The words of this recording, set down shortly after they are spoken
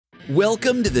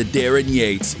Welcome to the Darryn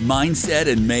Yates Mindset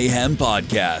and Mayhem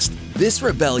podcast. This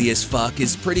rebellious fuck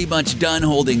is pretty much done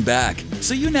holding back,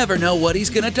 so you never know what he's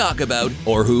going to talk about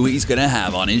or who he's going to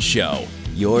have on his show.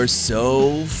 You're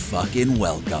so fucking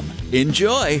welcome.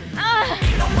 Enjoy.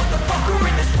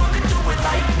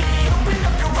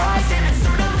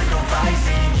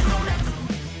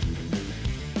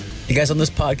 You guys, on this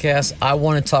podcast, I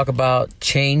want to talk about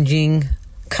changing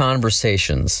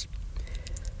conversations.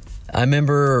 I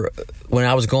remember when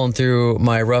I was going through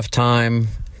my rough time,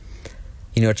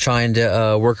 trying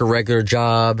to work a regular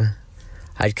job.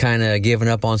 I'd kind of given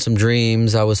up on some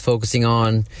dreams. I was focusing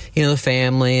on, the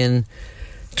family and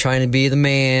trying to be the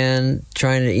man,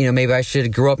 trying to, maybe I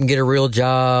should grow up and get a real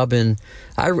job. And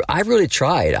I really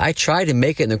tried. I tried to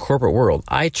make it in the corporate world.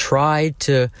 I tried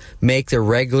to make the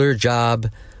regular job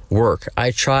work.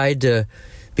 I tried to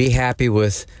be happy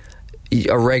with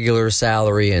a regular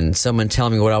salary and someone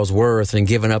telling me what I was worth and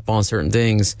giving up on certain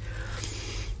things.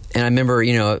 And I remember,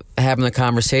 having the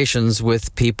conversations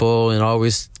with people and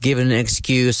always giving an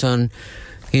excuse on,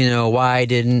 why I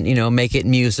didn't, make it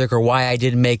in music, or why I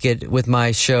didn't make it with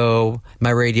my show,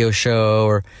 my radio show,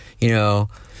 or,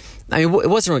 it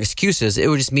wasn't really excuses. It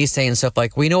was just me saying stuff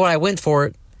like, well, you know what, I went for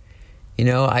it.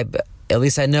 At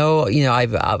least I know,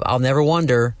 I'll never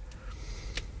wonder.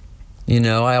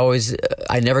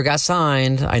 I never got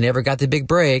signed. I never got the big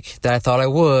break that I thought I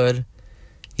would,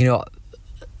 and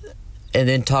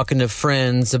then talking to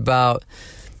friends about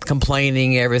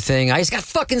complaining, everything. I just got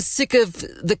fucking sick of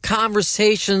the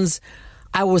conversations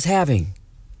I was having.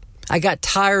 I got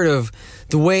tired of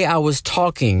the way I was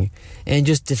talking and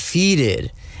just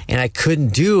defeated, and I couldn't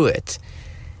do it.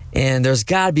 And there's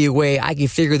got to be a way I can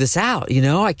figure this out,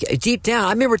 deep down.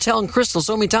 I remember telling Crystal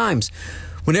so many times,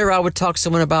 whenever I would talk to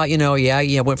someone about,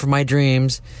 I went for my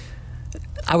dreams,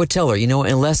 I would tell her,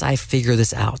 unless I figure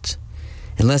this out,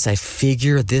 unless I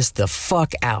figure this the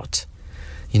fuck out,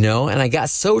 and I got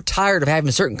so tired of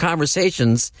having certain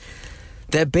conversations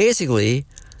that basically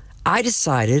I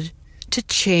decided to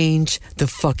change the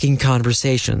fucking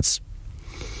conversations.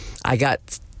 I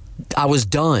was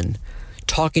done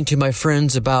talking to my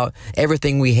friends about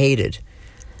everything we hated,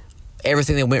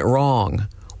 everything that went wrong,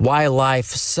 why life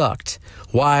sucked,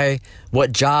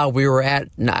 what job we were at.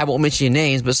 Now, I won't mention any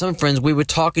names, but some friends, we would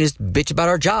talk and just bitch about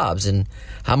our jobs and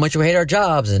how much we hate our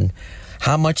jobs and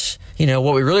how much,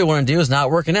 what we really want to do is not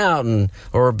working out,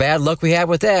 or bad luck we had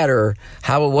with that, or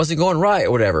how it wasn't going right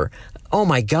or whatever. Oh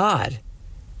my God.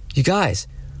 You guys,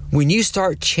 when you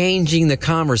start changing the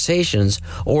conversations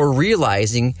or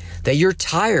realizing that you're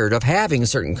tired of having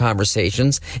certain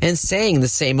conversations and saying the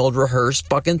same old rehearsed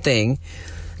fucking thing,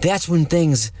 that's when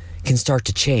things can start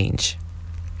to change.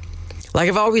 Like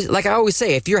I always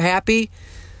say, if you're happy,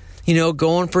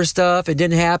 going for stuff, it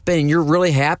didn't happen, and you're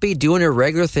really happy doing a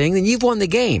regular thing, then you've won the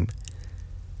game.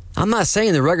 I'm not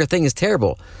saying the regular thing is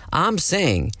terrible. I'm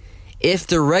saying if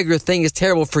the regular thing is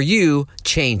terrible for you,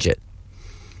 change it.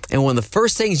 And one of the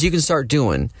first things you can start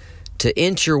doing to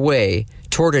inch your way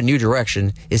toward a new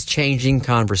direction is changing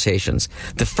conversations.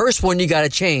 The first one you got to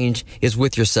change is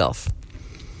with yourself.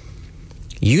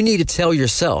 You need to tell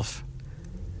yourself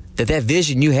that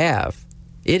vision you have,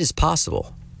 it is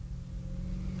possible.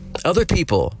 Other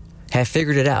people have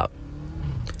figured it out.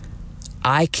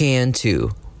 I can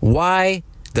too. Why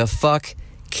the fuck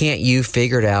can't you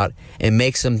figure it out and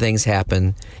make some things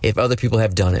happen if other people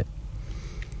have done it?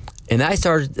 And that's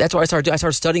what I started doing. I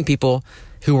started studying people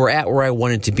who were at where I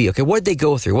wanted to be. Okay, what did they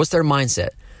go through? What's their mindset?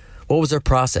 What was their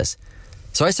process?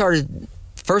 So I started,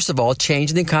 first of all,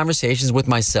 changing the conversations with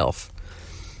myself.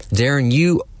 Darryn,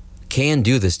 you can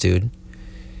do this, dude.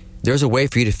 There's a way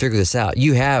for you to figure this out.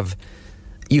 You have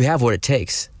what it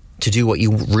takes to do what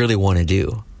you really want to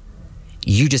do.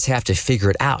 You just have to figure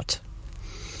it out.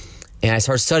 And I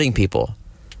started studying people,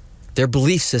 their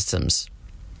belief systems.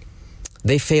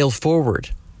 They failed forward.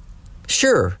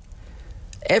 Sure,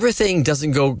 everything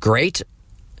doesn't go great.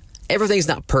 Everything's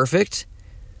not perfect.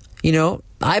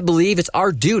 I believe it's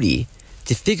our duty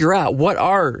to figure out what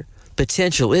our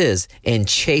potential is and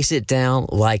chase it down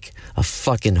like a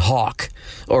fucking hawk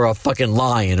or a fucking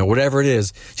lion or whatever it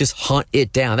is. Just hunt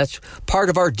it down. That's part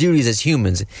of our duties as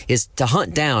humans, is to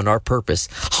hunt down our purpose,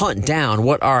 hunt down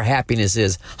what our happiness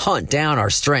is, hunt down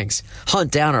our strengths,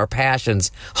 hunt down our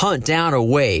passions, hunt down a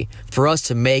way for us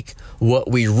to make what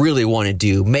we really want to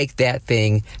do, make that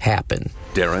thing happen.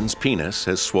 Darryn's penis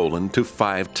has swollen to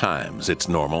 5 times its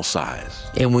normal size.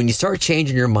 And when you start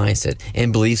changing your mindset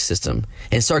and belief system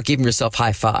and start giving yourself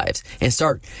high fives and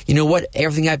start,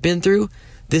 everything I've been through,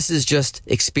 this is just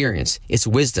experience. It's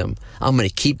wisdom. I'm going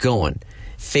to keep going.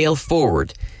 Fail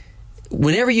forward.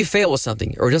 whenever you fail with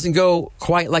something or it doesn't go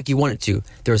quite like you want it to,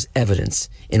 there's evidence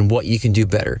in what you can do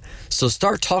better. So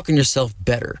start talking yourself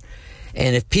better.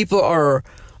 And if people are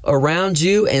around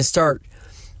you and start,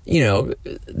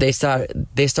 they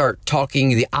start talking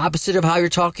the opposite of how you're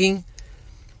talking,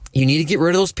 you need to get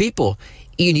rid of those people.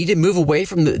 You need to move away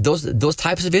from those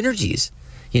types of energies,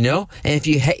 And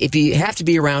if you have to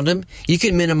be around them, you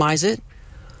can minimize it,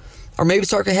 or maybe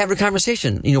start having a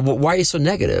conversation. Why are you so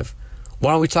negative?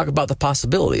 Why don't we talk about the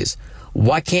possibilities?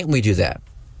 Why can't we do that?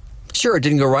 Sure, it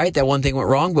didn't go right. That one thing went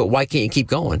wrong, but why can't you keep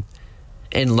going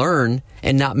and learn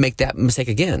and not make that mistake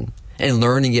again and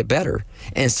learn and get better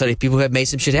and study people who have made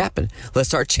some shit happen? Let's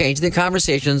start changing the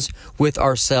conversations with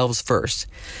ourselves first.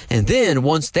 And then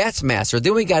once that's mastered,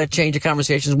 then we got to change the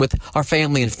conversations with our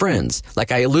family and friends,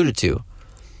 like I alluded to.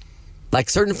 Like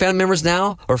certain family members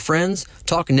now or friends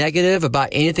talk negative about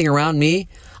anything around me,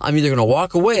 I'm either going to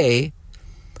walk away,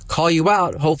 call you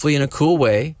out, hopefully in a cool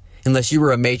way, unless you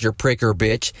were a major prick or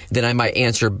bitch, then I might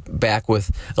answer back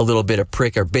with a little bit of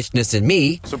prick or bitchness in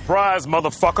me. Surprise,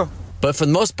 motherfucker. But for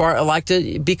the most part, I like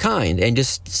to be kind and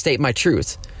just state my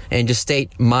truth and just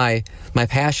state my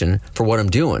passion for what I'm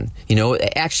doing.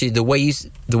 Actually, the way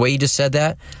you just said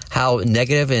that, how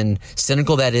negative and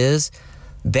cynical that is,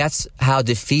 that's how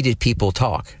defeated people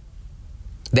talk.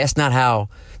 That's not how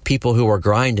people who are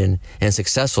grinding and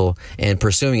successful and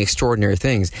pursuing extraordinary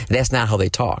things, that's not how they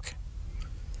talk.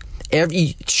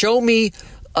 Show me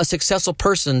a successful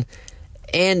person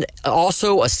and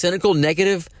also a cynical,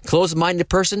 negative, closed-minded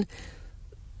person.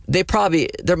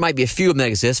 There might be a few of them that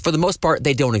exist. For the most part,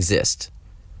 they don't exist.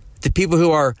 The people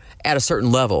who are at a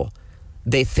certain level,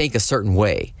 they think a certain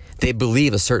way. They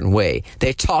believe a certain way.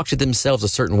 They talk to themselves a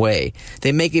certain way.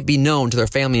 They make it be known to their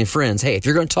family and friends, hey, if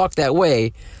you're going to talk that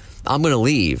way, I'm going to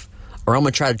leave, or I'm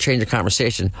going to try to change the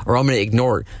conversation, or I'm going to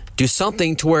ignore it. Do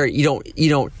something to where you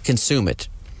don't consume it.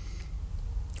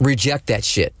 Reject that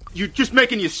shit. You're just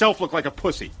making yourself look like a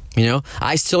pussy.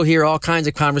 I still hear all kinds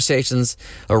of conversations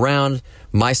around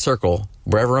my circle,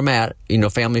 wherever I'm at,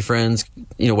 family, friends,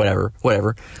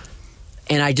 whatever.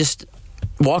 And I just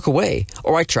walk away,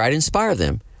 or I try to inspire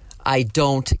them. I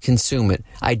don't consume it.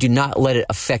 I do not let it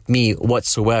affect me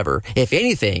whatsoever. If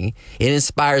anything, it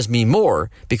inspires me more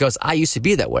because I used to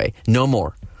be that way. No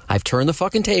more. I've turned the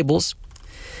fucking tables.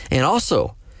 And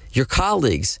also, your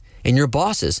colleagues and your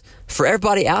bosses, for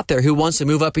everybody out there who wants to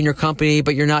move up in your company,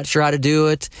 but you're not sure how to do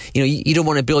it, you don't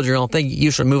want to build your own thing,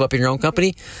 you should move up in your own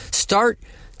company, start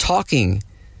talking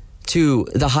to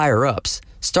the higher ups.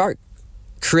 Start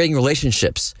creating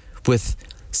relationships with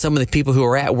some of the people who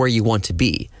are at where you want to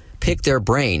be. Pick their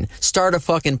brain. Start a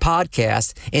fucking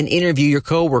podcast and interview your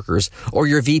coworkers or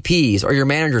your VPs or your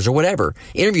managers or whatever.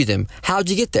 Interview them.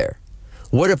 How'd you get there?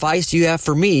 What advice do you have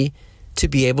for me to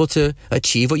be able to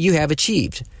achieve what you have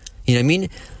achieved? You know what I mean?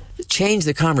 Change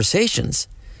the conversations.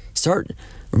 Start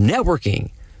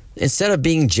networking. Instead of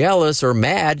being jealous or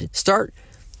mad, start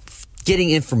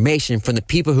getting information from the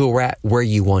people who are at where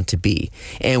you want to be.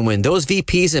 And when those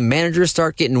VPs and managers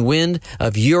start getting wind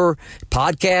of your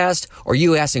podcast, or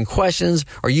you asking questions,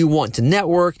 or you want to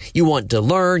network, you want to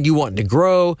learn, you want to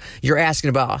grow, you're asking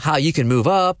about how you can move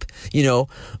up,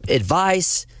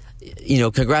 advice,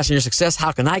 congrats on your success,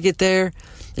 how can I get there?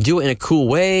 Do it in a cool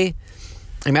way.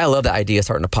 I love the idea of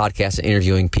starting a podcast and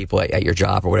interviewing people at your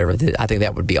job or whatever. I think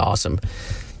that would be awesome.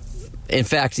 In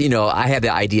fact, I had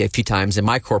the idea a few times in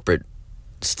my corporate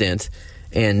stint,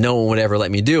 and no one would ever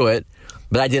let me do it,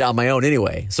 but I did it on my own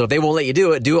anyway. So if they won't let you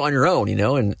do it on your own,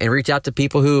 and reach out to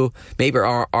people who maybe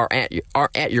are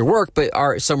at your work, but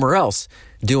are somewhere else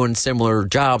doing similar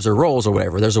jobs or roles or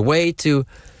whatever. There's a way to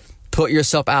put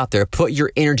yourself out there, put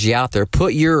your energy out there,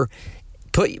 put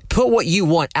what you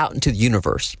want out into the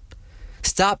universe.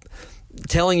 Stop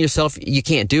telling yourself you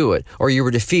can't do it, or you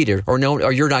were defeated, or no,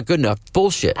 or you're not good enough.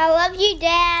 Bullshit. I love you,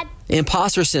 Dad.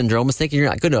 Imposter syndrome is thinking you're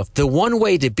not good enough. The one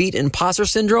way to beat imposter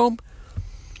syndrome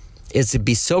is to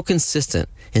be so consistent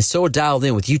and so dialed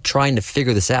in with you trying to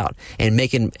figure this out and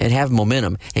have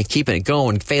momentum and keeping it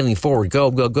going, failing forward,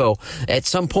 go. At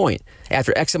some point,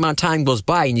 after X amount of time goes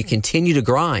by and you continue to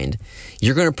grind,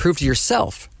 you're going to prove to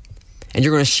yourself and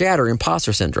you're going to shatter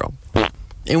imposter syndrome.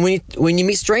 And when you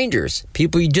meet strangers,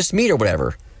 people you just meet or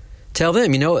whatever, tell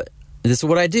them, this is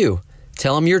what I do.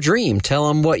 Tell them your dream. Tell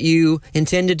them what you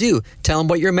intend to do. Tell them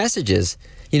what your message is.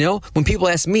 When people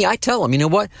ask me, I tell them,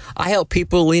 what? I help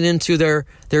people lean into their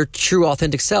true,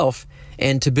 authentic self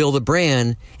and to build a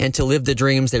brand and to live the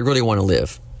dreams they really want to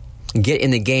live. Get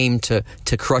in the game to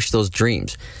crush those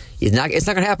dreams. It's not going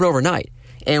to happen overnight.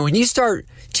 And when you start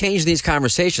changing these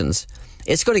conversations,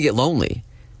 it's going to get lonely.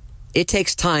 it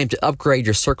takes time to upgrade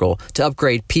your circle, to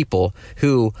upgrade people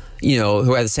who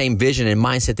have the same vision and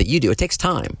mindset that you do. It takes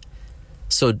time.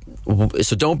 So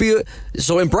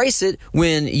embrace it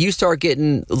when you start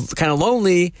getting kind of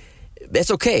lonely.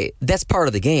 That's okay. That's part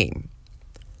of the game.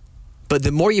 But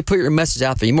the more you put your message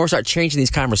out there, the more you start changing these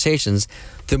conversations,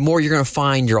 the more you're going to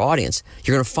find your audience.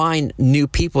 You're going to find new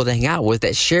people to hang out with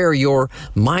that share your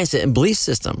mindset and belief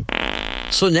system.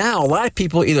 So now a lot of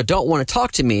people either don't want to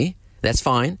talk to me, that's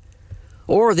fine,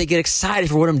 or they get excited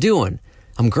for what I'm doing.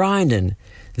 I'm grinding.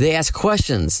 They ask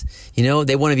questions.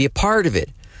 They want to be a part of it.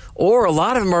 Or a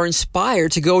lot of them are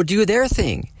inspired to go do their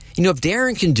thing. If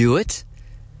Darryn can do it,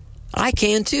 I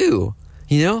can too.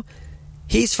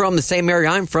 He's from the same area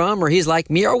I'm from, or he's like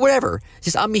me, or whatever.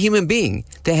 Just I'm a human being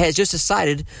that has just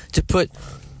decided to put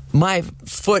my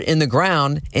foot in the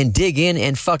ground and dig in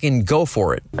and fucking go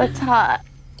for it. It's hot.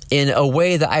 In a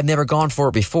way that I've never gone for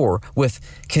it before, with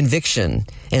conviction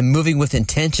and moving with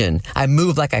intention. I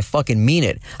move like I fucking mean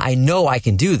it. I know I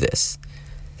can do this.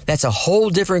 That's a whole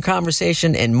different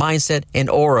conversation and mindset and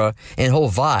aura and whole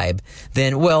vibe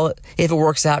than, well, if it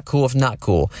works out, cool. If not,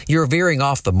 cool. You're veering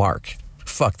off the mark.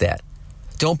 Fuck that.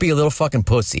 Don't be a little fucking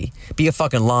pussy. Be a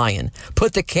fucking lion.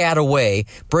 Put the cat away.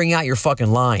 Bring out your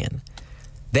fucking lion.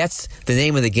 That's the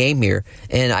name of the game here.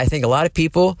 And I think a lot of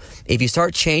people, if you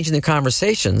start changing the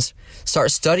conversations,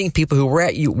 start studying people who were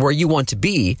at you where you want to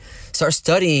be, start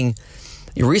studying,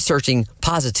 researching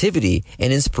positivity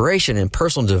and inspiration and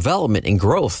personal development and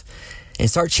growth, and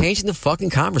start changing the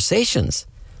fucking conversations.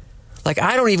 Like,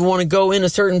 I don't even want to go into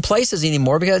certain places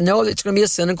anymore because I know it's going to be a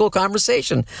cynical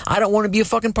conversation. I don't want to be a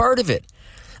fucking part of it.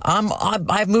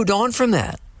 I've moved on from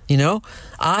that.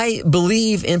 I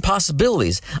believe in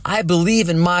possibilities. I believe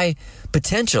in my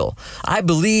potential. I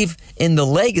believe in the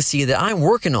legacy that I'm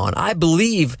working on. I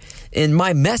believe in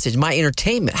my message, my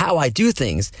entertainment, how I do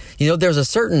things. There's a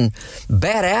certain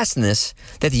badassness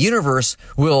that the universe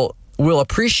will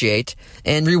appreciate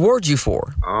and reward you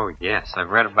for. Oh, yes. I've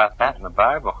read about that in the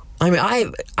Bible. I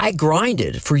mean, I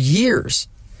grinded for years,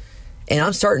 and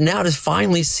I'm starting now to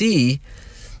finally see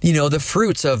the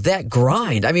fruits of that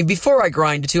grind. I mean, before I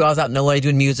grinded too, I was out in LA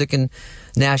doing music in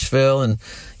Nashville and,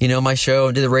 my show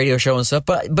and did the radio show and stuff.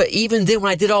 But even then,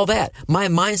 when I did all that, my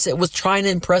mindset was trying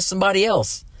to impress somebody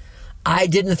else. I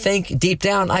didn't think deep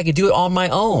down I could do it on my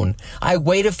own. I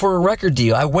waited for a record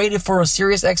deal. I waited for a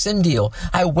Sirius XM deal.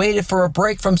 I waited for a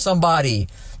break from somebody.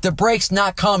 The break's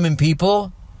not coming,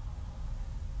 people.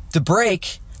 The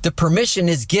break, the permission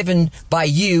is given by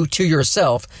you to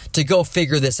yourself to go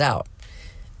figure this out.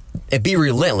 And be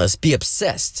relentless, be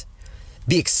obsessed,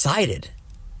 be excited.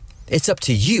 It's up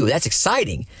to you. That's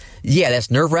exciting. Yeah, that's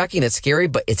nerve-wracking, that's scary,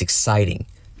 but it's exciting.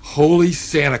 Holy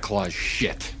Santa Claus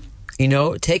shit.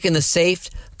 Taking the safe,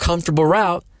 comfortable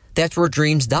route, that's where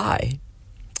dreams die.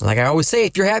 Like I always say,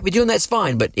 if you're happy doing that, it's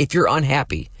fine. But if you're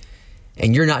unhappy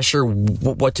and you're not sure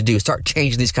what to do, start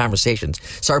changing these conversations.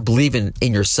 Start believing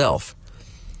in yourself.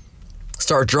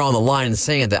 Start drawing the line in the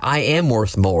sand that I am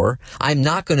worth more. I'm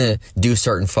not going to do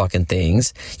certain fucking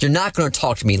things. You're not going to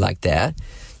talk to me like that.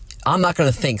 I'm not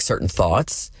going to think certain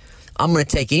thoughts. I'm going to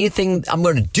take anything, I'm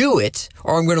going to do it,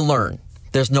 or I'm going to learn.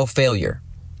 There's no failure.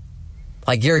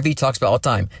 Like Gary Vee talks about all the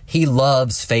time. He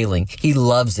loves failing. He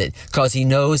loves it because he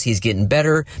knows he's getting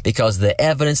better because of the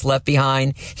evidence left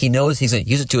behind. He knows he's going to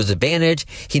use it to his advantage.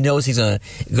 He knows he's going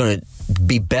to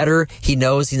be better. He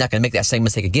knows he's not going to make that same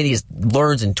mistake again. He just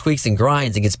learns and tweaks and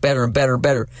grinds and gets better and better and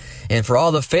better. And for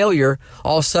all the failure,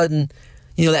 all of a sudden,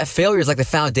 that failure is like the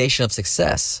foundation of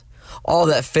success. All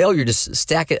that failure, just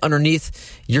stack it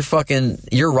underneath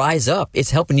your rise up. It's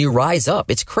helping you rise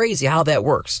up. It's crazy how that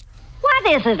works.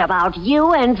 What is it about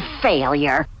you and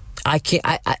failure? I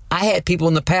had people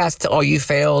in the past, you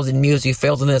failed in music, you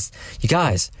failed in this. You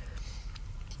guys,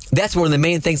 that's one of the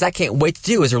main things I can't wait to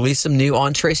do is release some new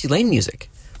on Tracy Lane music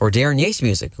or Darryn Yates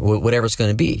music, whatever it's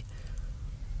going to be.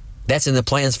 That's in the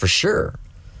plans for sure.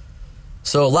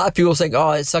 So a lot of people think,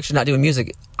 it sucks you're not doing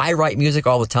music. I write music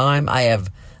all the time. I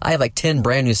have like 10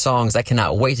 brand new songs I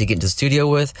cannot wait to get into the studio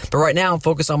with. But right now I'm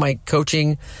focused on my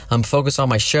coaching. I'm focused on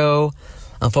my show.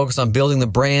 I'm focused on building the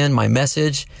brand, my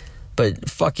message. But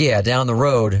fuck yeah, down the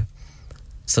road,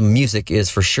 some music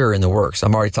is for sure in the works.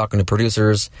 I'm already talking to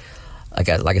producers. I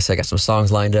got some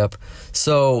songs lined up.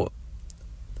 So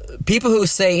people who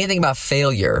say anything about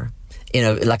failure in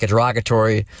a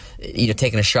derogatory,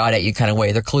 taking a shot at you kind of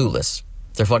way, they're clueless.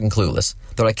 They're fucking clueless.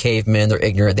 They're like cavemen. They're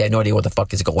ignorant. They have no idea what the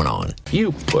fuck is going on.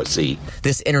 You pussy.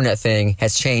 This internet thing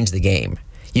has changed the game.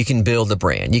 You can build a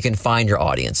brand. You can find your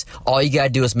audience. All you got to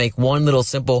do is make one little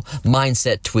simple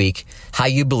mindset tweak, how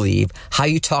you believe, how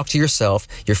you talk to yourself,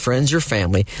 your friends, your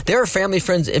family. There are family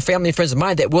friends of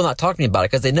mine that will not talk to me about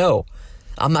it because they know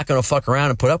I'm not going to fuck around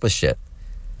and put up with shit.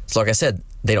 So like I said,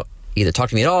 they don't either talk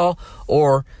to me at all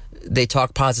or they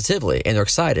talk positively and they're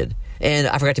excited. And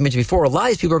I forgot to mention before, a lot of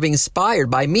these people are being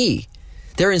inspired by me.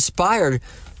 They're inspired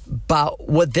by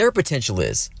what their potential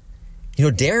is. You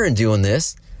know, Darryn doing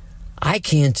this, I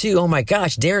can too. Oh my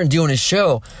gosh, Darryn doing his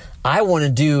show. I want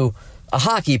to do a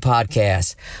hockey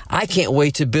podcast. I can't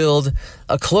wait to build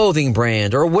a clothing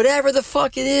brand or whatever the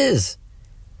fuck it is.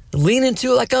 Lean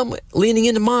into it like I'm leaning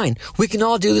into mine. We can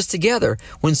all do this together.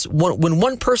 When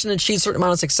one person achieves a certain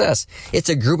amount of success, it's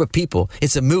a group of people.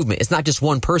 It's a movement. It's not just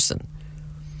one person.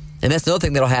 And that's another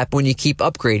thing that'll happen when you keep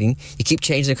upgrading, you keep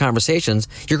changing the conversations.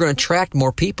 You're going to attract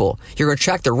more people. You're going to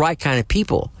attract the right kind of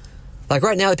people. Like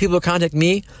right now, the people who contact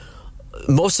me,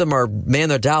 most of them are, man,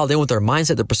 they're dialed in with their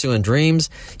mindset. They're pursuing dreams.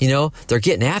 You know, they're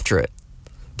getting after it.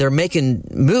 They're making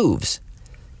moves.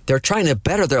 They're trying to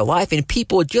better their life, and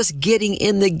people just getting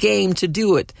in the game to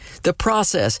do it. The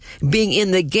process, being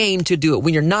in the game to do it.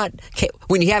 When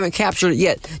you haven't captured it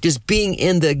yet, just being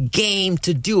in the game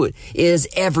to do it is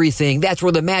everything. That's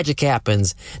where the magic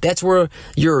happens. That's where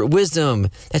your wisdom,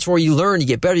 that's where you learn, you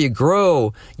get better, you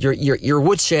grow, you're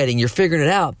woodshedding, you're figuring it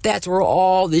out. That's where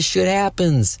all this shit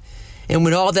happens. And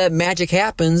when all that magic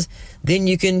happens, then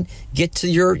you can get to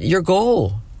your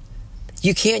goal.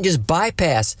 You can't just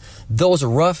bypass those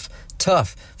rough,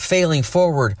 tough, failing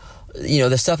forward, you know,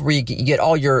 the stuff where you get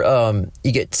all your,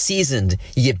 you get seasoned,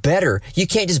 you get better. You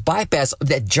can't just bypass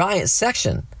that giant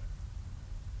section.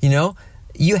 You know,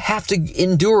 you have to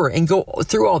endure and go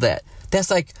through all that. That's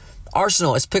like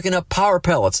Arsenal. It's picking up power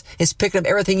pellets. It's picking up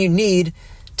everything you need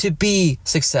to be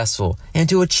successful and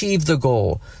to achieve the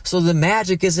goal. So the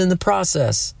magic is in the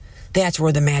process. That's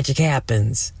where the magic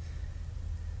happens.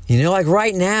 You know, like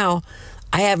right now,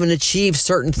 I haven't achieved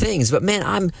certain things, but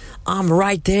man, I'm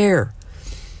right there.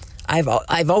 I've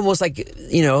almost like,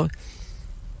 you know,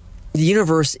 the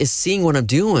universe is seeing what I'm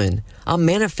doing. I'm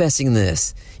manifesting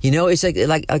this. You know, it's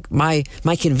like my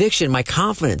conviction, my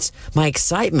confidence, my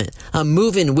excitement. I'm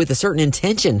moving with a certain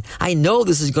intention. I know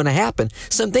this is going to happen.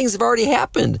 Some things have already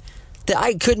happened that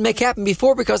I couldn't make happen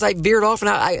before because I veered off and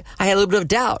I had a little bit of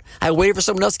doubt. I waited for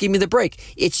someone else to give me the break.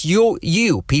 It's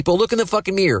you people. Look in the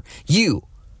fucking mirror. You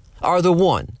are the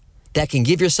one that can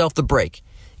give yourself the break.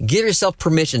 Give yourself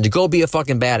permission to go be a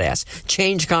fucking badass.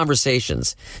 Change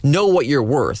conversations. Know what you're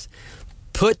worth.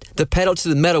 Put the pedal to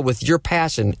the metal with your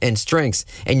passion and strengths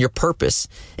and your purpose.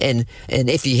 And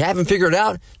if you haven't figured it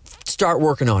out, start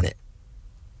working on it.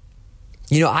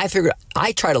 You know,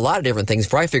 I tried a lot of different things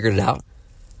before I figured it out.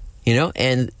 You know,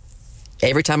 and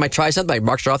every time I try something, I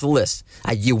mark it off the list.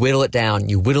 You whittle it down,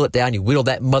 you whittle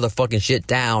that motherfucking shit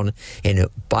down. And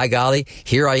by golly,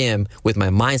 here I am with my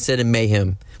mindset and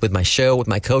mayhem, with my show, with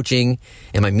my coaching,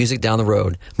 and my music down the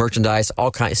road, merchandise, all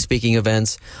kinds of speaking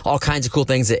events, all kinds of cool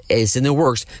things that is in the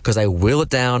works because I whittle it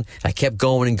down. I kept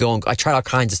going and going. I tried all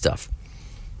kinds of stuff.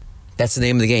 That's the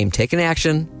name of the game. Taking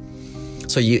action.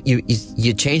 So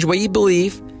you change the way you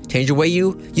believe, change the way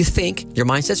you think. Your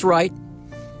mindset's right.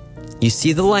 You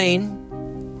see the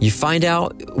lane, you find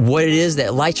out what it is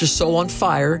that lights your soul on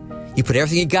fire, you put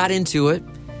everything you got into it,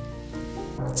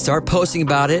 start posting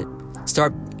about it,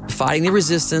 start fighting the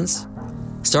resistance,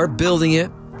 start building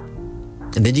it,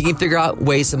 and then you can figure out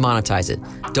ways to monetize it.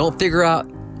 Don't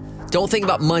think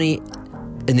about money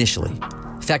initially.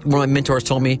 In fact, one of my mentors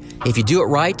told me, if you do it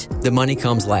right, the money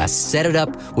comes last. Set it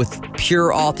up with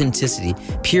pure authenticity,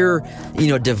 pure,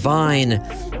 divine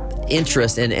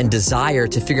interest and desire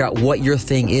to figure out what your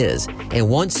thing is. And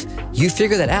once you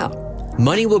figure that out,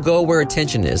 money will go where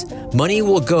attention is. Money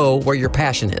will go where your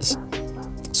passion is.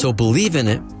 So believe in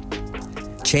it.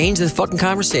 Change the fucking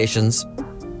conversations.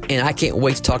 And I can't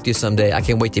wait to talk to you someday. I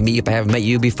can't wait to meet you if I haven't met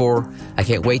you before. I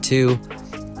can't wait to.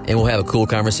 And we'll have a cool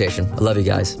conversation. I love you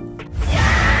guys.